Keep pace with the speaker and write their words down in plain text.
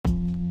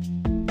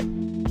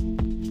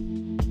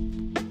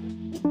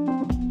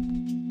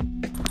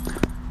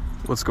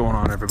What's going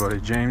on, everybody?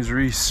 James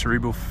Reese,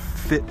 Cerebral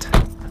Fit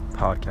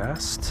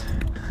Podcast.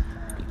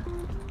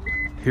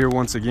 Here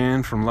once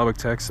again from Lubbock,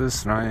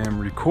 Texas, and I am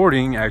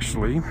recording,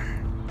 actually,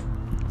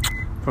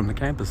 from the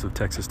campus of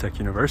Texas Tech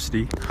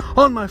University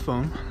on my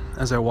phone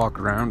as I walk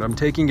around. I'm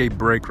taking a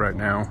break right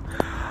now.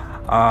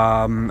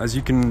 As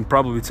you can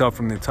probably tell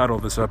from the title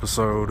of this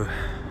episode,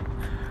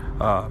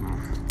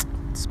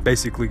 it's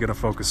basically going to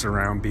focus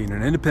around being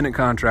an independent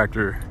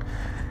contractor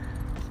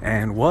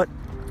and what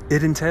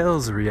it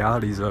entails, the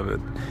realities of it.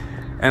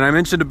 And I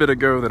mentioned a bit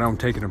ago that I'm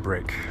taking a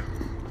break.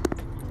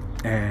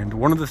 And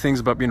one of the things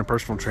about being a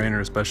personal trainer,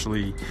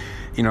 especially,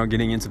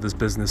 getting into this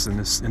business in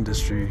this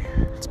industry,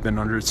 it's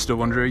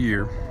still under a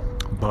year,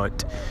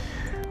 but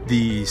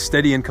the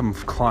steady income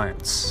of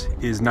clients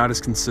is not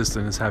as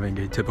consistent as having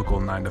a typical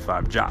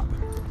 9-to-5 job.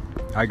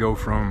 I go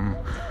from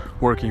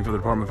working for the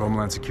Department of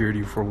Homeland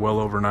Security for well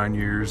over 9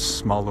 years,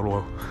 small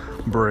little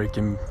break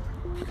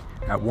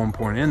at one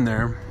point in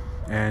there,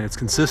 and it's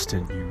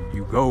consistent.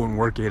 You go and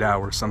work 8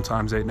 hours,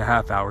 sometimes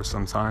 8.5 hours,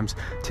 sometimes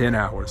 10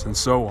 hours, and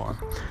so on.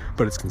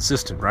 But it's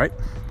consistent, right?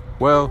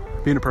 Well,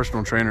 being a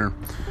personal trainer,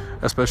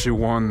 especially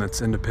one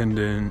that's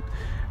independent,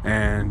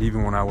 and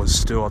even when I was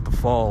still at the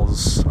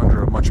Falls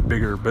under a much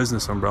bigger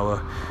business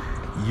umbrella,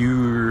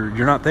 you're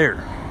not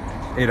there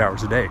 8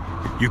 hours a day.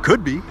 You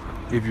could be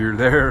if you're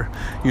there,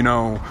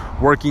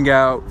 working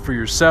out for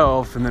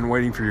yourself and then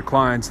waiting for your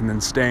clients and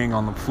then staying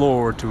on the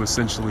floor to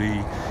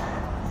essentially,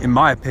 in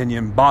my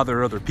opinion,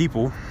 bother other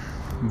people.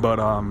 But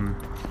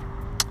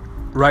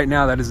right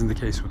now that isn't the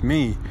case with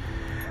me.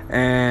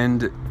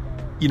 And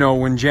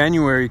when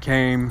January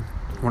came,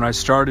 when I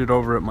started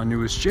over at my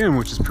newest gym,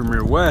 which is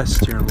Premier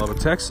West here in Lubbock,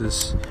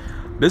 Texas,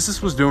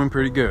 business was doing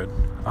pretty good.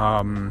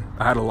 I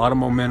had a lot of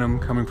momentum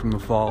coming from the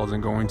Falls,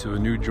 and going to a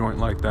new joint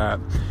like that,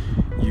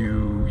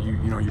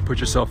 you put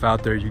yourself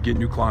out there, you get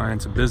new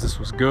clients, and business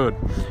was good.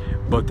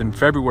 But then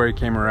February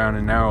came around,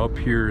 and now up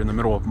here in the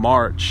middle of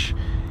March,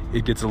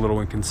 it gets a little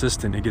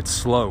inconsistent. It gets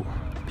slow.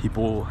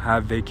 People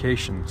have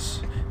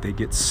vacations. They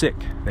get sick.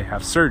 They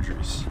have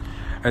surgeries.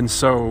 And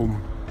so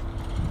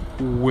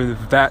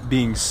with that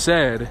being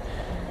said,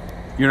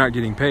 you're not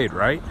getting paid,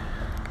 right?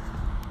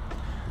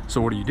 So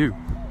what do?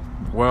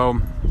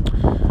 Well,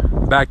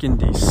 back in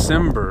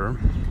December,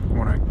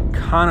 when I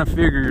kind of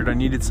figured I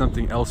needed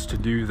something else to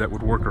do that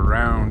would work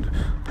around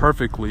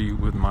perfectly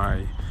with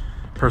my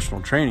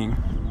personal training,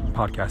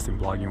 podcasting,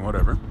 blogging,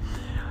 whatever,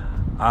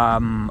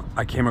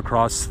 I came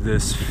across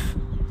this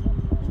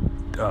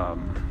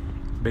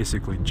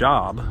basically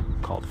job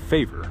called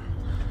Favor.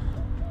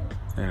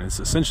 And it's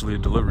essentially a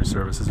delivery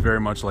service. It's very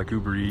much like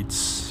Uber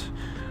Eats,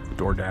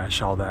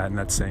 DoorDash, all that in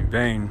that same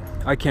vein.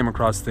 I came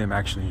across them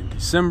actually in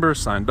December,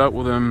 signed up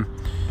with them,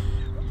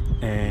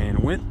 and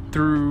went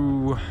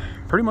through,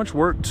 pretty much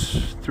worked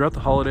throughout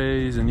the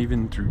holidays and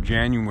even through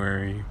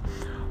January,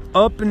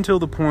 up until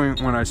the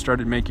point when I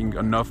started making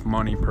enough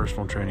money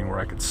personal training where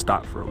I could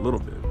stop for a little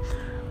bit.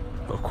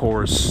 Of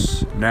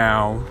course,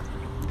 now,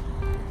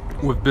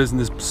 with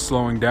business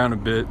slowing down a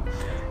bit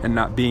and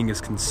not being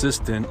as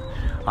consistent,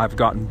 I've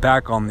gotten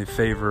back on the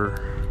Favor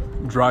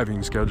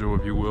driving schedule,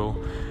 if you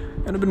will,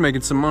 and I've been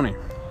making some money.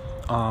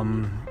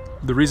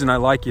 The reason I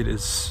like it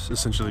is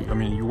essentially,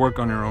 you work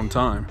on your own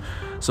time.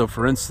 So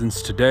for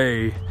instance,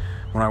 today,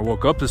 when I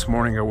woke up this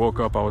morning, I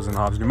was in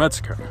Hobbs, New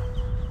Mexico.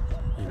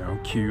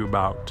 Cue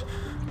about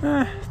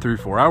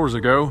 3-4 hours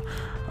ago,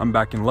 I'm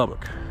back in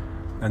Lubbock.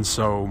 And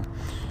so,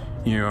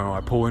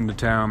 I pull into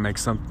town, make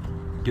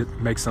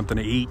something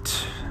to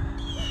eat,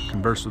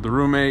 converse with the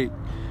roommate,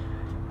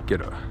 get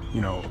a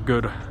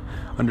good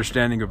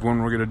understanding of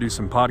when we're going to do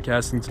some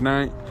podcasting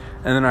tonight.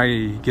 And then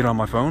I get on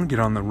my phone, get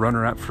on the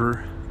Runner app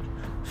for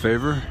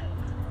Favor,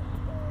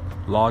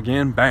 log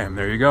in, bam,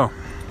 there you go.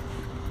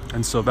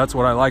 And so that's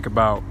what I like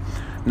about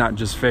not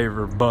just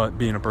Favor, but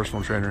being a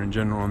personal trainer in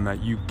general, and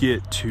that you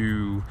get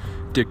to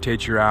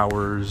dictate your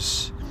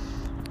hours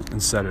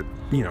and set it.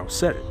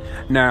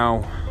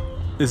 Now,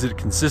 is it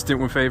consistent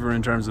with Favor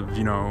in terms of,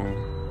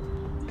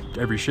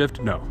 every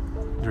shift? No.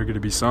 There are going to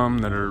be some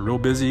that are real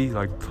busy.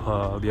 Like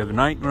the other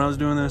night when I was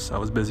doing this, I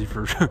was busy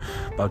for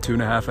about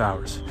 2.5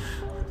 hours.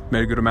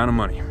 Made a good amount of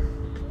money.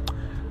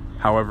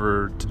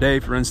 However, today,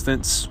 for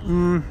instance,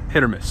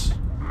 hit or miss.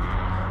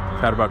 I've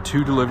had about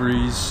 2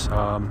 deliveries.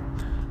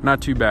 Not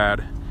too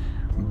bad,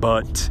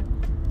 but,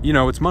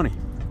 it's money.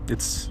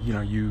 It's,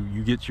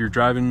 you get your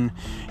driving,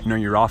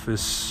 your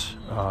office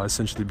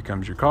essentially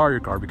becomes your car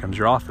becomes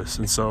your office.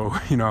 And so,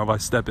 if I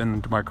step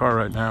into my car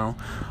right now,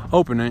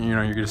 open it, you're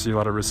going to see a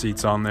lot of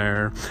receipts on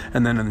there.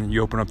 And then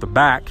you open up the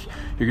back,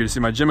 you're going to see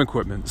my gym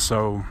equipment.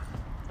 So,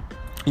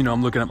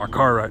 I'm looking at my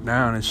car right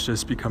now, and it's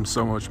just become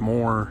so much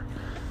more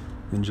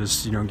than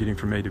just, getting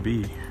from A to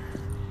B.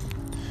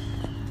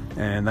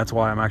 And that's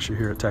why I'm actually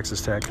here at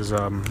Texas Tech, because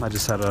I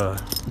just had a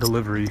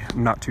delivery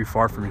not too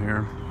far from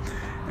here.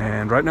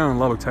 And right now in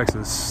Lubbock,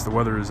 Texas, the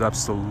weather is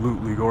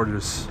absolutely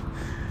gorgeous.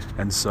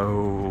 And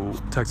so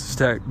Texas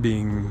Tech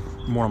being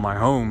one of my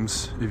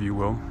homes, if you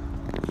will,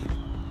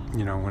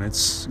 when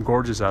it's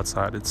gorgeous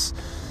outside, it's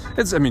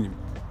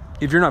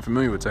if you're not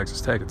familiar with Texas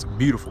Tech, it's a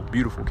beautiful,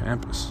 beautiful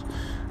campus.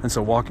 And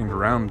so walking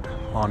around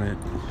on it,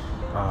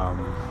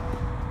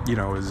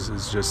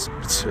 is just,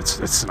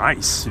 it's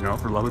nice,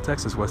 for Lubbock,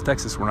 Texas, West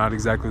Texas. We're not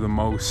exactly the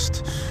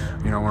most,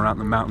 we're not in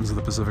the mountains of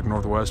the Pacific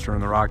Northwest or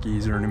in the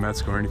Rockies or New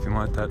Mexico or anything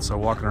like that. So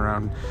walking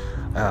around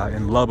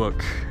in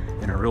Lubbock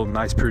in a real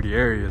nice, pretty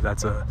area,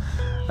 that's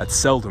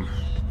seldom.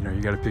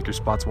 You got to pick your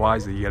spots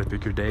wisely. You got to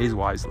pick your days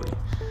wisely.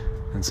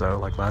 And so,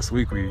 like last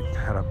week, we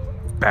had a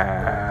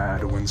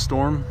bad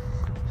windstorm,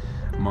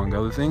 among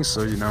other things.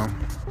 So,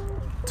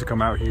 to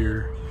come out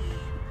here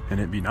and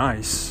it be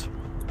nice,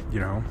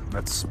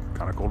 that's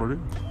kind of cool to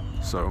do.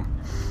 So,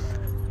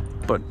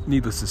 but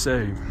needless to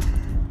say,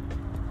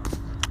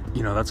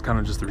 that's kind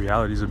of just the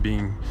realities of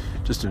being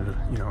just an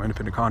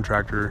independent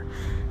contractor,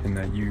 and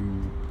that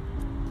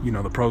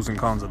the pros and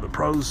cons of the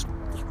pros.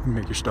 You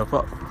make your stuff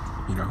up,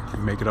 you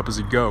make it up as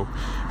you go.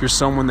 If you're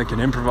someone that can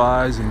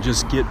improvise and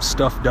just get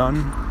stuff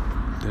done,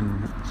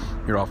 then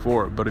you're all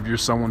for it. But if you're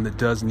someone that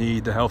does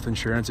need the health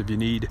insurance, if you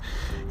need,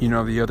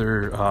 the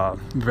other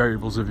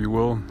variables, if you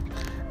will,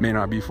 may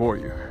not be for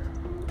you.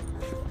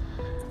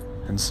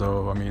 And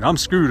so, I'm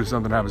screwed if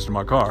something happens to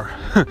my car,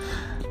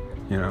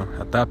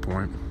 at that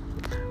point.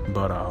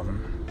 But,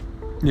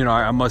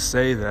 I must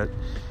say that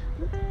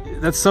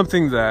that's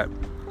something that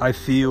I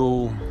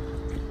feel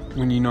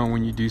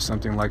when you do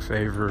something like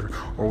Favor,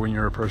 or when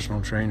you're a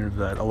personal trainer,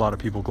 that a lot of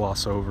people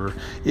gloss over.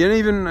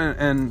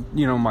 And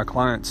my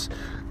clients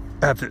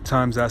at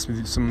times ask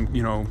me some,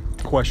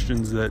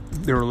 questions that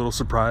they were a little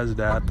surprised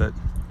at, that,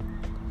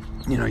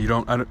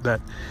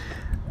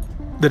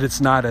 that it's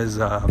not as,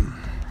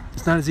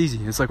 it's not as easy.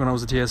 It's like when I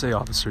was a TSA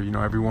officer,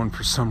 everyone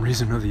for some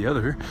reason or the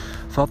other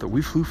thought that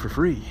we flew for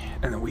free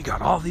and that we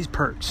got all these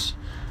perks,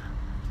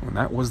 when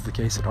that was the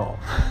case at all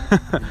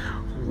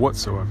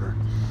whatsoever.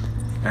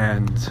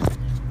 And,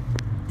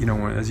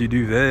 as you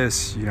do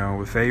this,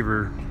 with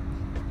Favor,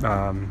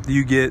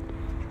 you get,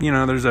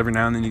 there's every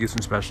now and then you get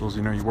some specials.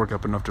 You work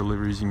up enough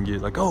deliveries, you can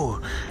get like, oh,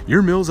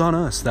 your meal's on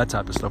us, that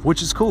type of stuff,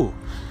 which is cool,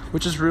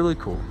 which is really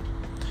cool.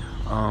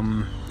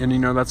 And,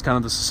 that's kind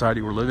of the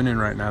society we're living in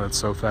right now, that's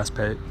so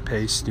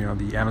fast-paced,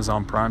 the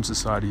Amazon Prime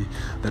society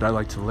that I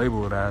like to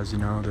label it as,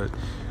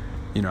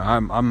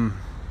 I'm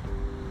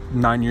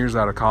 9 years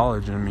out of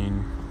college,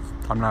 and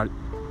I'm not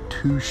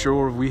too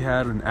sure if we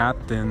had an app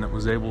then that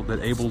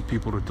enabled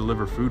people to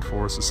deliver food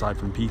for us, aside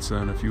from pizza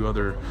and a few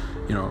other,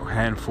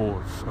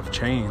 handful of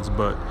chains.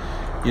 But,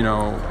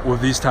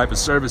 with these type of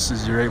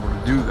services, you're able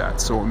to do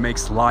that. So it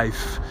makes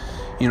life,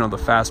 the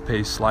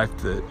fast-paced life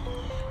that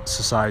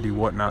society,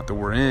 whatnot, that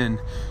we're in,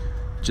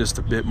 just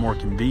a bit more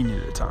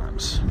convenient at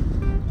times.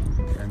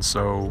 And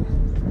so,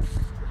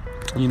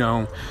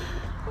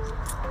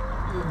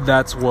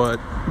 that's what,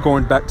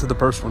 going back to the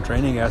personal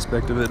training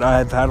aspect of it,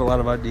 I've had a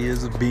lot of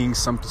ideas of being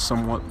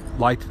somewhat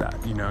like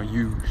that, being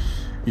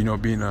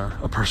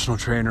a personal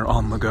trainer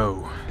on the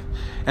go.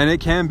 And it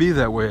can be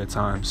that way at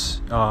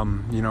times,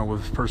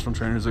 with personal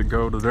trainers that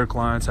go to their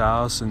client's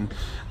house, and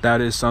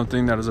that is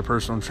something that, as a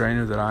personal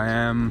trainer, that I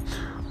am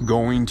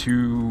going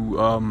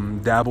to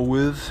dabble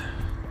with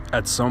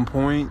at some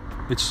point.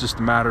 It's just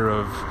a matter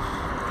of,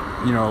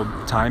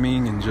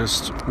 timing, and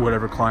just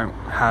whatever client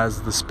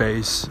has the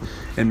space,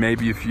 and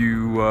maybe a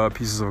few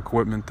pieces of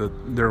equipment that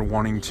they're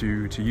wanting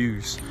to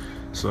use.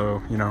 So,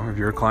 if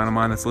you're a client of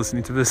mine that's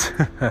listening to this,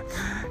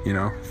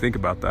 think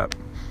about that.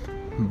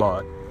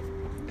 But,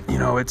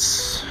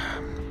 it's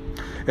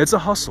a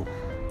hustle.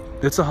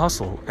 It's a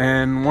hustle.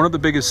 And one of the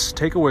biggest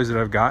takeaways that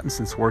I've gotten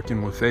since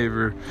working with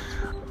Favor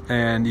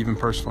and even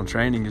personal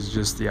training is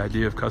just the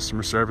idea of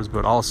customer service,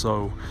 but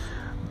also,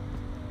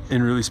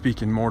 and really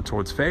speaking more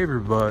towards Favor,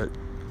 but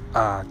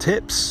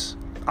tips.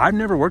 I've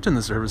never worked in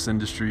the service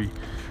industry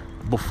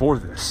before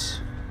this,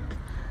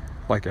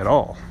 like, at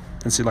all.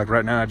 And see, like,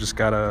 right now I just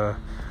got a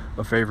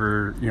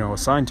Favor,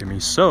 assigned to me.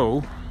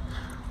 So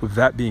with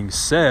that being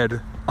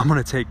said, I'm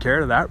going to take care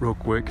of that real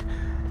quick,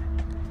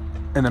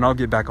 and then I'll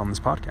get back on this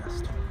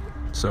podcast.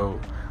 So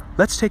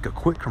let's take a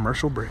quick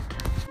commercial break.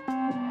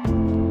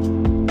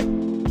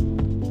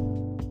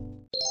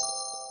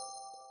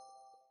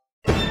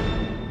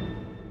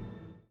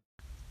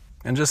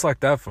 And just like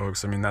that,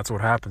 folks, that's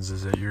what happens,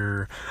 is that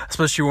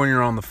especially when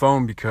you're on the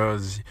phone,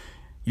 because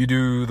you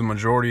do the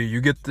majority,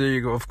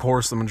 of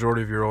course, the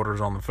majority of your orders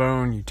on the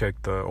phone, you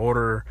take the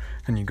order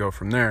and you go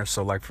from there.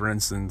 So, like, for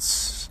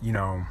instance,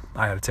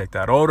 I had to take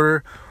that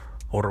order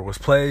was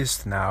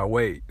placed, now I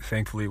wait.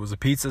 Thankfully, it was a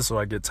pizza, so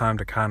I get time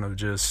to kind of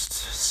just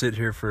sit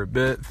here for a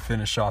bit,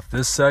 finish off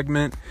this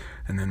segment,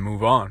 and then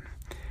move on.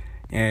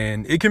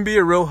 And it can be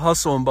a real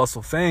hustle and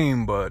bustle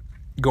thing, but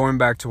going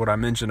back to what I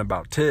mentioned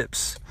about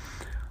tips,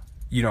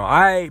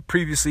 I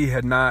previously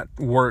had not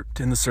worked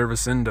in the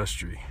service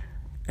industry.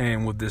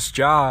 And with this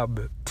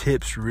job,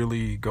 tips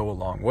really go a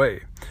long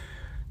way.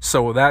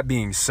 So with that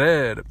being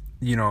said,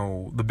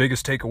 the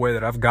biggest takeaway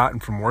that I've gotten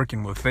from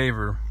working with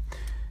Favor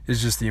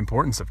is just the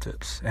importance of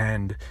tips.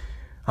 And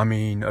a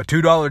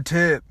 $2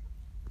 tip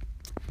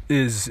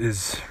it's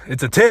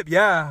a tip,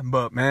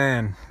 but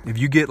man, if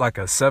you get like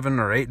a $7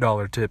 or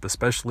 $8 tip,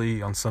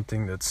 especially on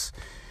something that's,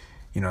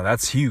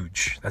 that's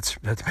huge.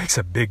 That makes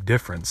a big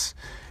difference,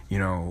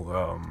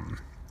 and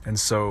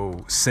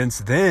so since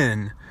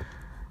then,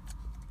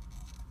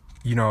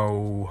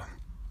 every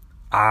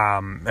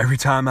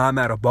time I'm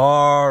at a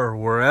bar or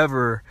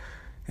wherever,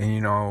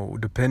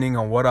 and depending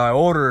on what I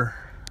order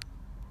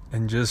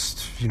and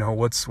just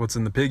what's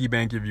in the piggy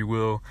bank, if you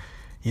will,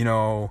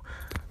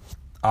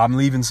 I'm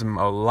leaving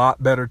a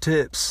lot better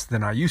tips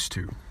than I used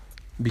to,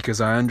 because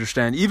I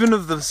understand, even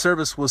if the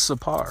service was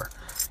subpar,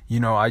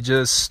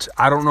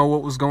 I don't know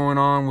what was going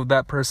on with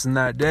that person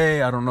that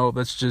day. I don't know if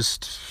that's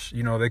just,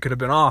 they could have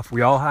been off.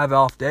 We all have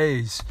off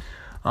days.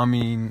 I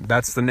mean,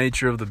 that's the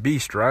nature of the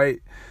beast,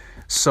 right?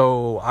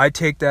 So I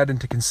take that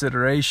into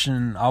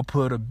consideration. I'll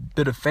put a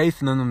bit of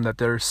faith in them that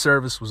their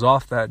service was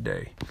off that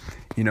day,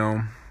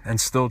 and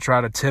still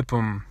try to tip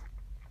them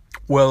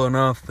well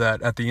enough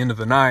that at the end of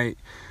the night,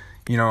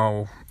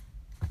 they'll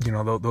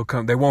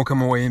come. They won't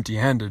come away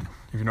empty-handed,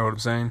 if you know what I'm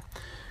saying.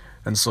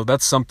 And so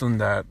that's something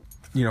that,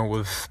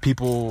 with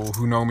people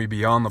who know me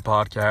beyond the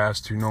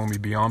podcast, who know me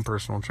beyond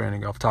personal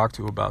training, I've talked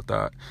to about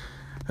that.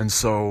 And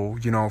so,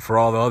 for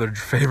all the other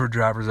favorite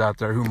drivers out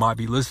there who might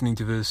be listening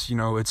to this,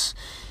 it's,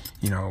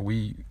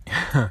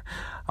 I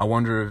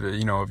wonder if,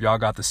 if y'all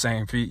got the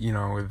same feet,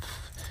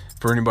 if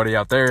for anybody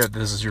out there, if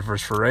this is your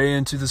first foray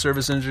into the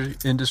service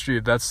industry,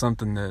 if that's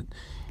something that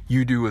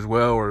you do as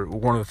well, or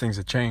one of the things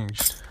that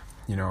changed,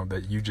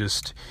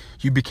 that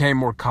you became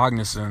more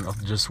cognizant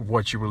of just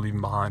what you were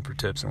leaving behind for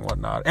tips and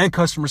whatnot, and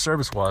customer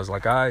service wise.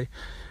 Like I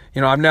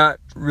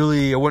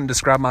wouldn't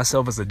describe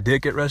myself as a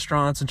dick at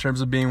restaurants in terms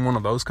of being one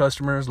of those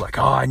customers. Like,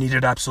 oh, I need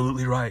it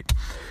absolutely right.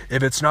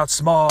 If it's not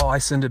small, I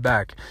send it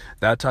back.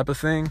 That type of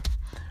thing.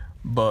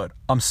 But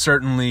I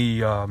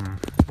certainly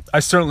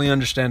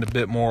understand a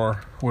bit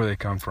more where they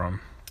come from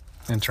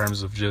in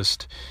terms of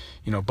just,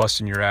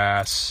 busting your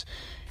ass,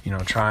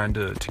 trying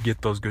to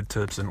get those good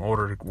tips in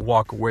order to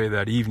walk away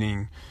that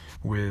evening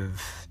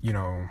with,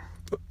 a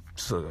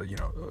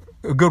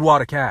good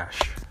wad of cash,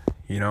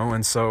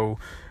 and so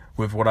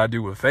with what I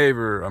do with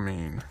Favor, I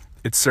mean,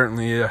 it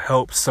certainly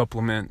helps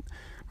supplement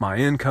my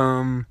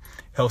income,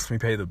 helps me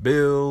pay the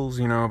bills.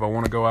 If I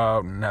want to go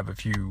out and have a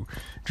few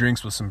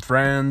drinks with some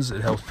friends,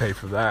 it helps pay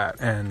for that.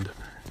 And,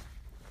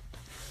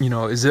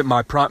 is it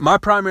my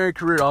primary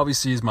career?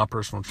 Obviously is my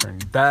personal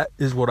training. That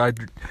is what I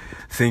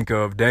think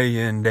of day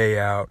in, day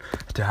out,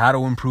 to how to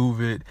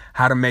improve it,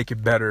 how to make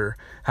it better,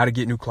 how to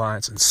get new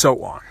clients, and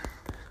so on.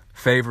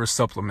 Favor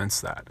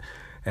supplements that.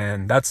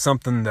 And that's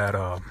something that,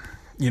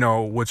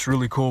 what's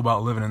really cool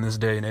about living in this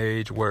day and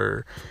age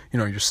where,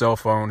 your cell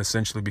phone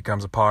essentially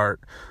becomes a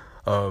part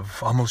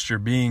of almost your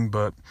being,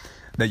 but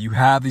that you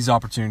have these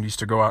opportunities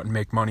to go out and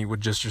make money with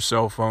just your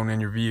cell phone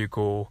and your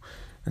vehicle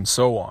and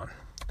so on.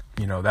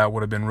 That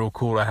would have been real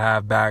cool to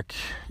have back,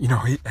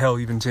 hell,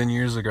 even 10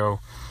 years ago.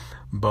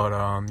 But,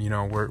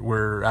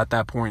 we're at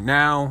that point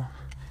now.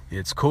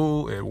 It's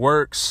cool. It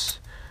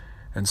works.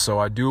 And so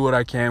I do what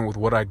I can with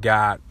what I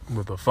got,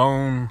 with a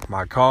phone,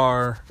 my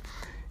car,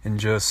 and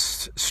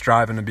just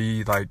striving to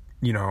be like,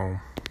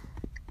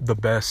 the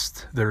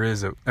best there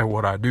is at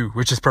what I do,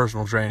 which is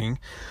personal training,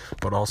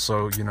 but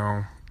also,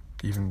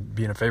 even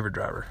being a favorite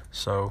driver.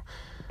 So,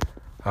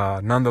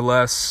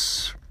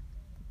 nonetheless,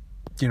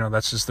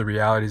 that's just the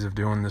realities of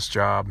doing this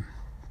job,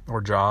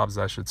 or jobs,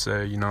 I should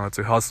say. It's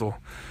a hustle.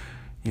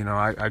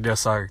 I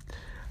guess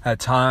at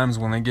times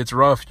when it gets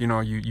rough,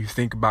 you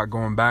think about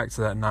going back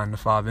to that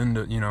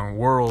 9-to-5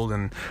 world,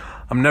 and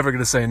I'm never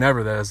going to say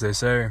never, that as they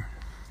say,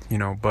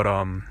 but,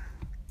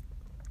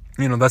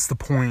 that's the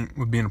point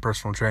with being a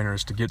personal trainer,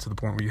 is to get to the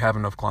point where you have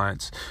enough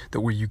clients that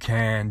where you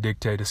can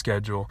dictate a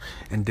schedule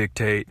and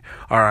dictate,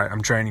 all right,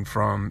 I'm training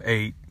from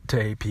 8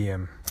 to 8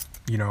 p.m.,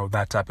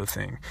 that type of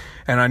thing.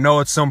 And I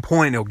know at some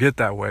point it'll get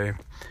that way.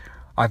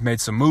 I've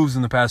made some moves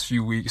in the past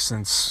few weeks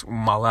since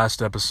my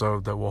last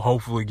episode that will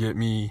hopefully get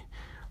me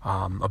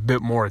a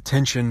bit more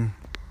attention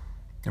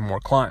and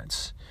more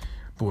clients.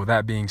 But with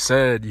that being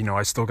said,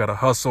 I still got to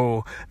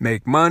hustle,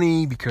 make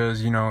money,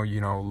 because,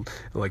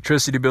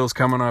 electricity bills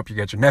coming up, you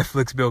got your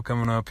Netflix bill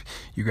coming up,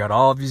 you got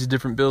all of these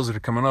different bills that are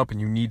coming up, and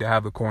you need to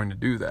have the coin to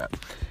do that.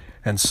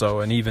 And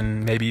so,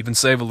 and maybe even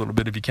save a little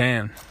bit if you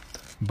can.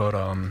 But,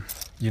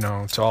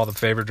 to all the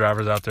favorite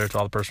drivers out there, to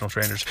all the personal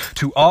trainers,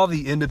 to all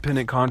the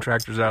independent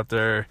contractors out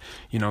there,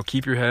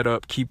 keep your head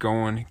up, keep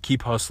going,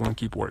 keep hustling,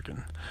 keep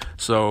working.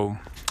 So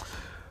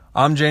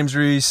I'm James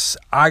Reese.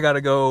 I got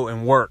to go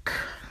and work.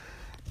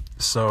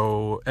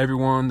 So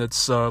everyone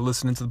that's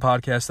listening to the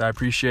podcast, I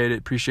appreciate it.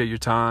 Appreciate your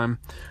time.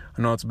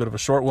 I know it's a bit of a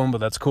short one, but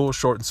that's cool.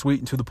 Short and sweet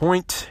and to the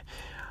point.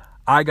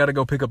 I got to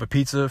go pick up a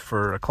pizza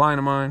for a client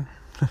of mine.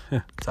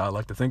 That's how I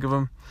like to think of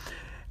them.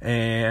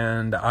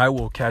 And I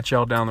will catch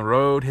y'all down the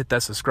road. Hit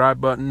that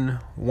subscribe button.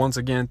 Once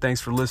again,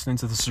 thanks for listening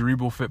to the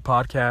Cerebral Fit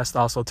Podcast.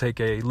 Also take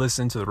a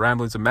listen to the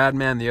Ramblings of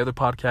Madman, the other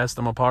podcast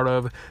I'm a part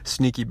of.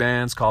 Sneaky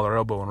Bands, Collar,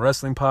 Elbow, and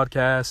Wrestling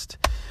Podcast.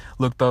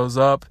 Look those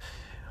up.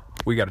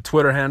 We got a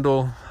Twitter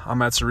handle.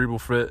 I'm at Cerebral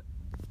Fit.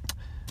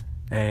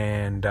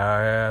 And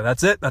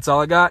that's it. That's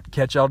all I got.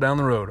 Catch y'all down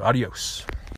the road. Adios.